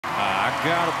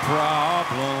got a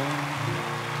problem.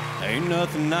 Ain't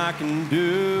nothing I can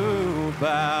do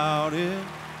about it.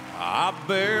 I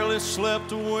barely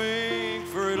slept a wink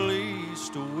for at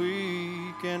least a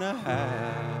week and a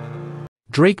half.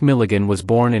 Drake Milligan was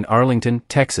born in Arlington,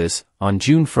 Texas, on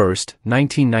June 1,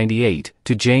 1998,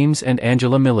 to James and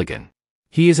Angela Milligan.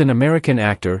 He is an American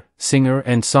actor, singer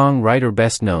and songwriter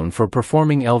best known for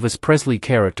performing Elvis Presley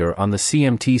character on the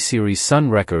CMT series Sun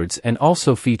Records and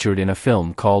also featured in a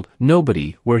film called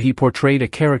Nobody where he portrayed a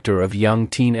character of young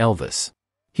teen Elvis.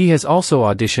 He has also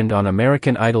auditioned on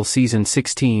American Idol Season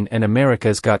 16 and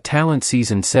America's Got Talent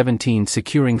Season 17,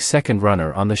 securing second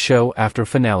runner on the show after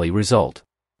finale result.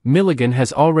 Milligan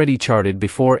has already charted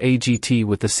before AGT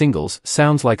with the singles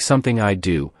Sounds Like Something I'd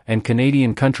Do and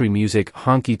Canadian country music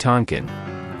Honky Tonkin.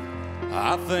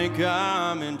 I think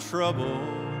I'm in trouble.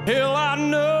 Hell, I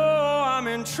know I'm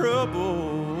in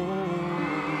trouble.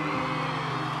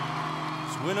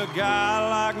 'Cause when a guy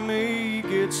like me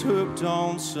gets hooked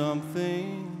on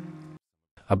something.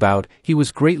 About, he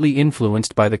was greatly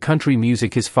influenced by the country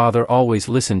music his father always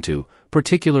listened to,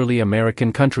 particularly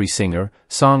American country singer,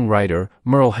 songwriter,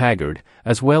 Merle Haggard,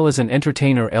 as well as an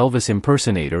entertainer Elvis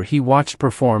impersonator he watched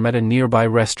perform at a nearby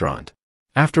restaurant.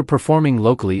 After performing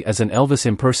locally as an Elvis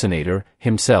impersonator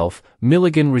himself,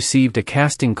 Milligan received a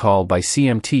casting call by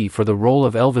CMT for the role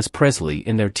of Elvis Presley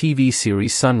in their TV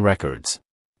series Sun Records.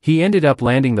 He ended up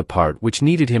landing the part, which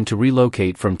needed him to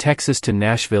relocate from Texas to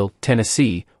Nashville,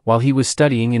 Tennessee, while he was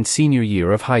studying in senior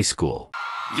year of high school.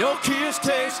 Your kiss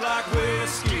tastes like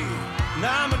whiskey, and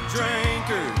I'm a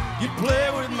drinker. You play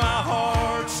with my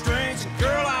heartstrings, and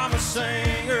girl, I'm a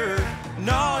singer.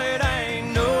 No, it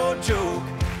ain't no joke,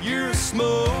 you're a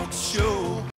smoke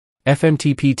show.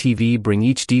 FMTP TV bring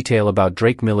each detail about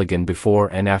Drake Milligan before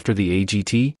and after the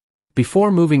AGT?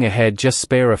 Before moving ahead, just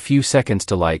spare a few seconds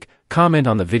to like, comment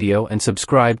on the video and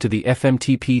subscribe to the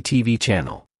FMTP TV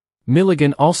channel.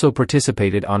 Milligan also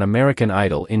participated on American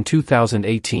Idol in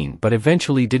 2018 but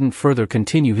eventually didn't further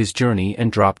continue his journey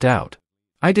and dropped out.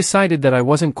 I decided that I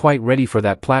wasn't quite ready for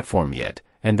that platform yet,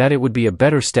 and that it would be a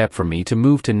better step for me to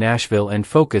move to Nashville and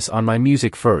focus on my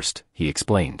music first, he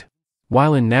explained.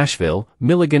 While in Nashville,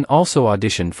 Milligan also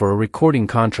auditioned for a recording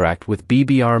contract with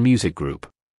BBR Music Group.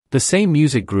 The same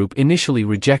music group initially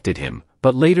rejected him,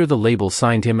 but later the label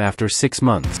signed him after 6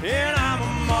 months. And I'm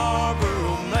a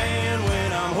Marlboro man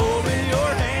when I'm holding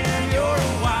your hand. You're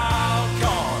a wild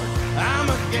card, I'm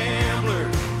a gambler,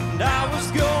 and I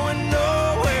was going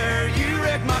nowhere. You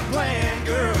wrecked my plan,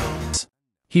 girl.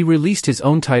 He released his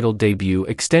own titled debut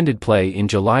extended play in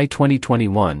July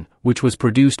 2021, which was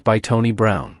produced by Tony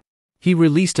Brown. He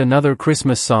released another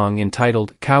Christmas song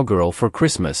entitled Cowgirl for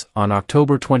Christmas on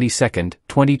October 22,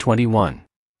 2021.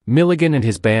 Milligan and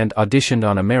his band auditioned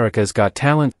on America's Got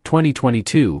Talent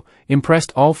 2022,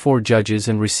 impressed all 4 judges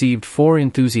and received 4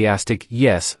 enthusiastic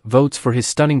yes votes for his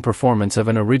stunning performance of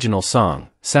an original song,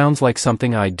 Sounds Like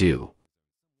Something I'd Do.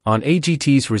 On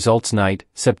AGT's results night,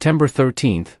 September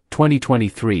 13,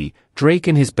 2023, Drake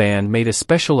and his band made a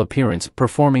special appearance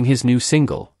performing his new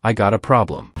single, I Got a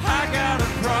Problem.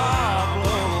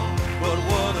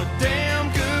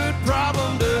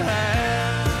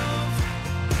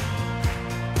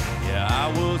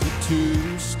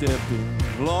 Two-stepping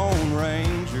Lone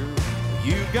Ranger,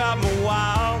 you got my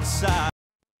wild side.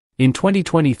 In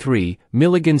 2023,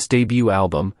 Milligan's debut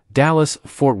album, Dallas,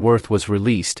 Fort Worth was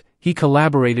released. He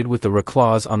collaborated with the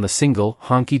Reclaws on the single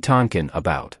Honky Tonkin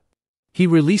About. He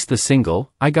released the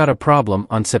single, I Got a Problem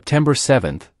on September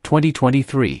 7,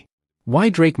 2023. Why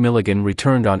Drake Milligan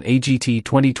returned on AGT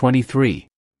 2023?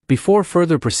 Before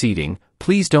further proceeding,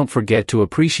 please don't forget to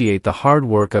appreciate the hard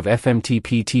work of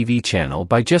FMTP TV channel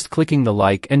by just clicking the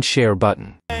like and share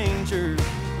button.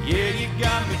 Yeah, you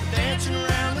got me dancing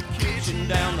around the kitchen,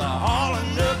 down the hall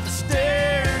and up the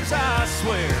stairs. I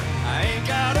swear, I ain't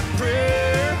got a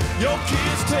prayer. Your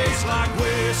kiss tastes like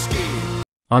whiskey.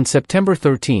 On September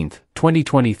 13,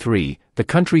 2023, the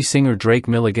country singer Drake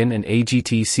Milligan and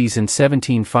AGT Season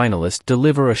 17 finalist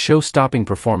deliver a show-stopping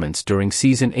performance during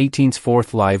Season 18's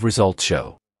 4th live results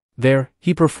show. There,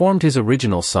 he performed his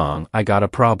original song, I Got a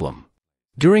Problem.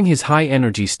 During his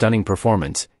high-energy stunning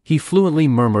performance, he fluently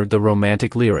murmured the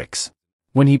romantic lyrics.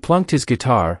 When he plunked his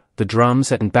guitar, the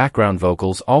drums and background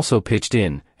vocals also pitched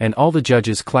in, and all the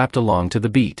judges clapped along to the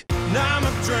beat. I'm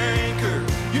a drinker,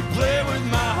 you play with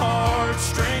my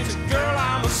heartstrings, and girl,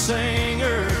 I'm a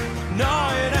singer. No,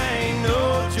 it ain't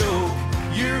no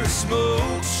joke, you're a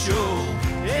smoke show,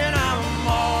 and I'm a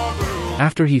Marlboro.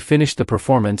 After he finished the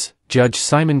performance, Judge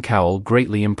Simon Cowell,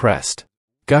 greatly impressed,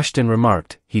 gushed and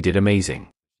remarked, he did amazing.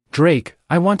 Drake,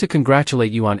 I want to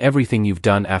congratulate you on everything you've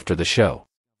done after the show.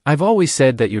 I've always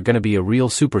said that you're gonna be a real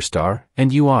superstar,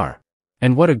 and you are.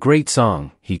 And what a great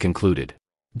song," he concluded.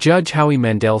 Judge Howie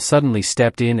Mandel suddenly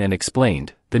stepped in and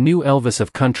explained, "The new Elvis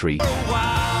of country."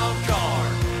 Wild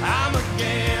card, I'm a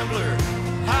gambler.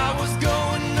 I was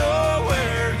going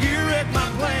nowhere. You wrecked my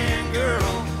plan,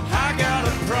 girl. I got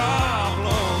a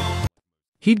problem.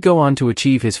 He'd go on to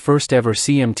achieve his first ever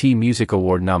CMT Music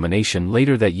Award nomination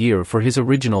later that year for his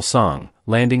original song,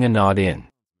 landing a nod in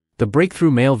the Breakthrough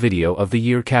Male Video of the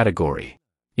Year category.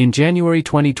 In January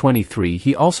 2023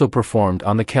 he also performed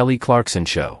on The Kelly Clarkson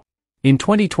Show. In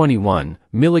 2021,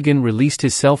 Milligan released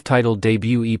his self-titled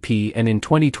debut EP, and in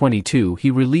 2022 he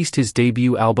released his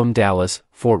debut album Dallas,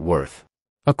 Fort Worth.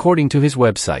 According to his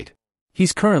website,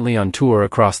 he's currently on tour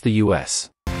across the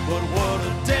U.S. But what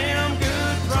a damn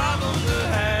good problem to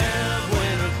have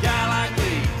when a guy like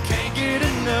me can't get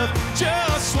enough.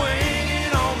 Just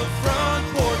swinging on the front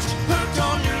porch, hooked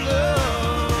on your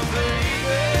love,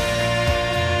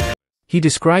 baby. He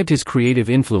described his creative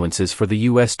influences for the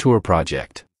U.S. tour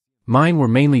project. "Mine were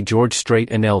mainly George Strait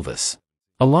and Elvis.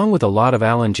 Along with a lot of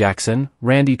Alan Jackson,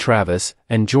 Randy Travis,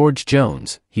 and George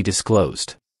Jones," he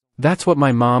disclosed. "That's what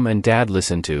my mom and dad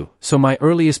listened to, so my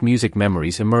earliest music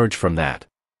memories emerge from that.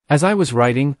 As I was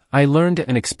writing, I learned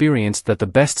and experienced that the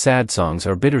best sad songs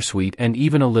are bittersweet and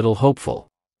even a little hopeful.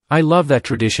 I love that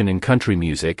tradition in country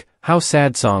music, how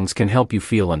sad songs can help you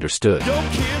feel understood." Your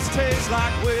kiss tastes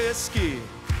like whiskey.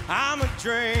 I'm a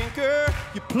drinker.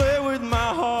 You play with my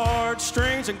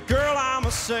heartstrings, and girl, I'm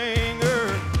a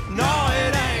singer. No,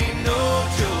 it ain't no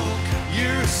joke.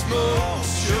 You're a smoke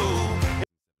show.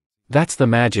 That's the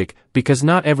magic, because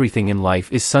not everything in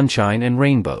life is sunshine and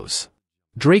rainbows.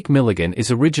 Drake Milligan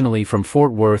is originally from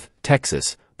Fort Worth,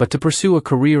 Texas, but to pursue a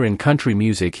career in country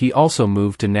music he also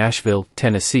moved to Nashville,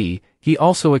 Tennessee. He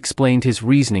also explained his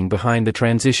reasoning behind the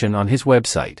transition on his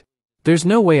website. "There's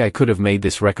no way I could have made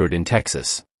this record in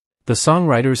Texas. The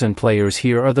songwriters and players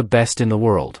here are the best in the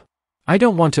world. I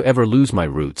don't want to ever lose my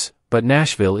roots, but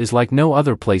Nashville is like no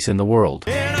other place in the world."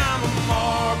 And I'm a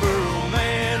Marlboro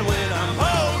man when I'm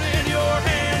holding your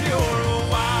hand. You're a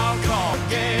wild card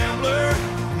gambler,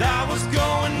 and I was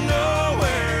going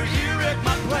nowhere. You wrecked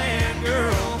my plan,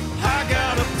 girl. I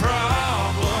got a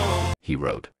problem. He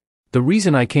wrote. "The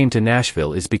reason I came to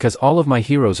Nashville is because all of my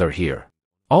heroes are here.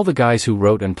 All the guys who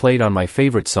wrote and played on my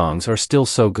favorite songs are still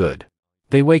so good.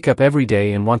 They wake up every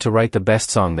day and want to write the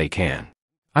best song they can.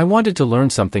 I wanted to learn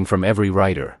something from every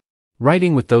writer.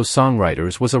 Writing with those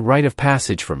songwriters was a rite of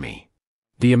passage for me."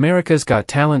 The America's Got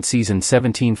Talent Season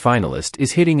 17 finalist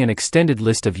is hitting an extended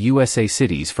list of USA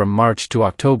cities from March to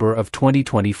October of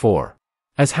 2024.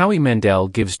 As Howie Mandel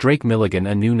gives Drake Milligan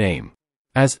a new name.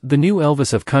 As the new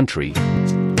Elvis of country.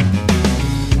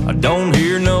 I don't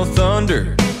hear no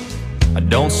thunder, I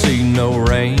don't see no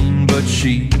rain, but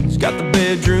she's got the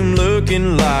bedroom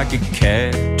looking like a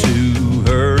cat to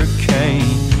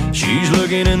hurricane. She's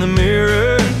looking in the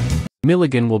mirror.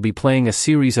 Milligan will be playing a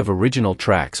series of original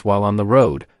tracks while on the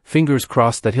road. Fingers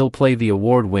crossed that he'll play the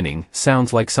award-winning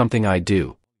Sounds Like Something I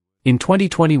Do. In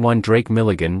 2021 Drake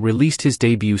Milligan released his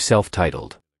debut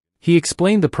self-titled. He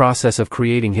explained the process of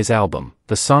creating his album.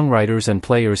 "The songwriters and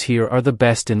players here are the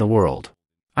best in the world.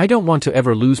 I don't want to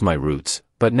ever lose my roots,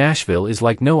 but Nashville is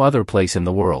like no other place in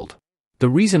the world. The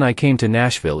reason I came to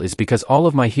Nashville is because all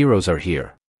of my heroes are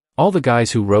here. All the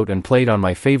guys who wrote and played on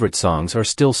my favorite songs are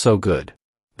still so good.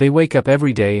 They wake up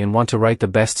every day and want to write the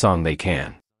best song they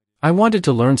can. I wanted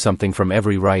to learn something from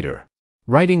every writer.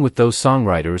 Writing with those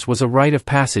songwriters was a rite of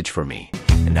passage for me."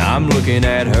 And I'm looking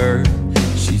at her,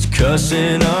 she's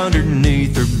cussing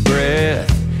underneath her breath,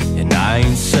 and I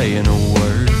ain't saying a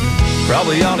word.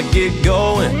 Probably ought to get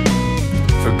going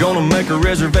if we're gonna make a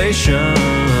reservation.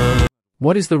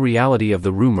 What is the reality of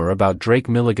the rumor about Drake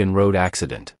Milligan road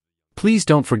accident? Please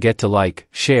don't forget to like,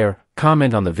 share,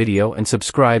 comment on the video and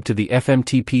subscribe to the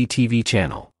FMTP TV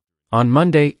channel. On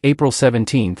Monday, April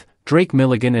 17th, Drake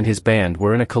Milligan and his band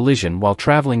were in a collision while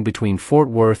traveling between Fort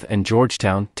Worth and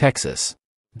Georgetown, Texas.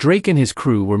 Drake and his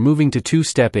crew were moving to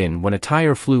Two-Step In when a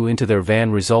tire flew into their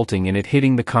van, resulting in it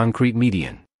hitting the concrete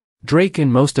median. Drake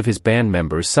and most of his band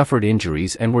members suffered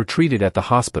injuries and were treated at the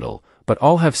hospital, but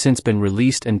all have since been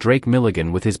released, and Drake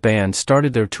Milligan with his band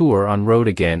started their tour on road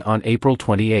again on April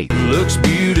 28th. Looks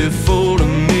beautiful to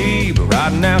me, but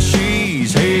right now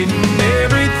she's hating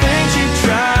everything she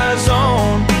tries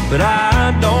on. But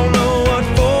I don't know what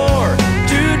for.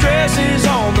 2 dresses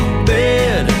on the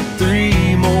bed,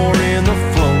 3 more in the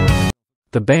floor.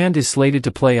 The band is slated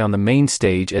to play on the main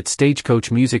stage at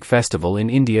Stagecoach Music Festival in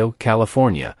Indio,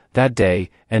 California, that day,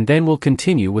 and then will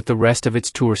continue with the rest of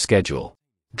its tour schedule.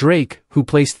 Drake, who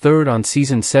placed 3rd on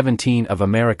Season 17 of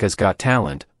America's Got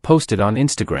Talent, posted on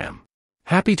Instagram.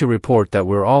 Happy to report that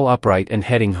we're all upright and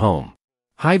heading home.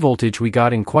 High voltage, we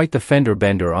got in quite the fender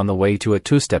bender on the way to a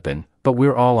two-steppin', but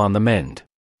we're all on the mend.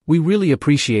 We really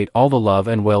appreciate all the love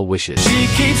and well wishes. She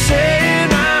keeps saying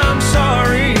I'm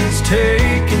sorry it's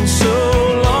taking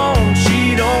so long.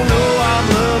 She don't know I'm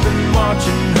loving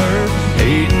watching her,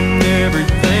 hating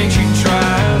everything she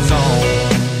tries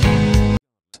on.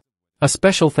 A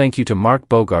special thank you to Mark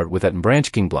Bogart with at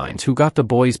Branch King Blinds, who got the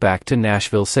boys back to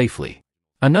Nashville safely.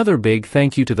 Another big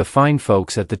thank you to the fine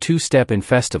folks at the Two Step In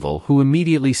Festival who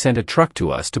immediately sent a truck to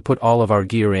us to put all of our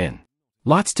gear in.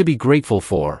 Lots to be grateful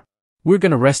for. We're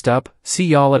gonna rest up, see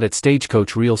y'all at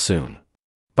Stagecoach real soon.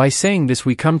 By saying this,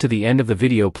 we come to the end of the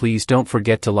video. Please don't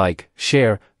forget to like,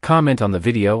 share, comment on the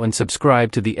video and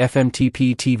subscribe to the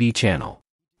FMTP TV channel.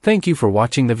 Thank you for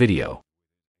watching the video.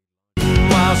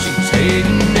 While she's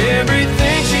hating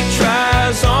everything she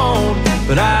tries on,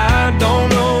 but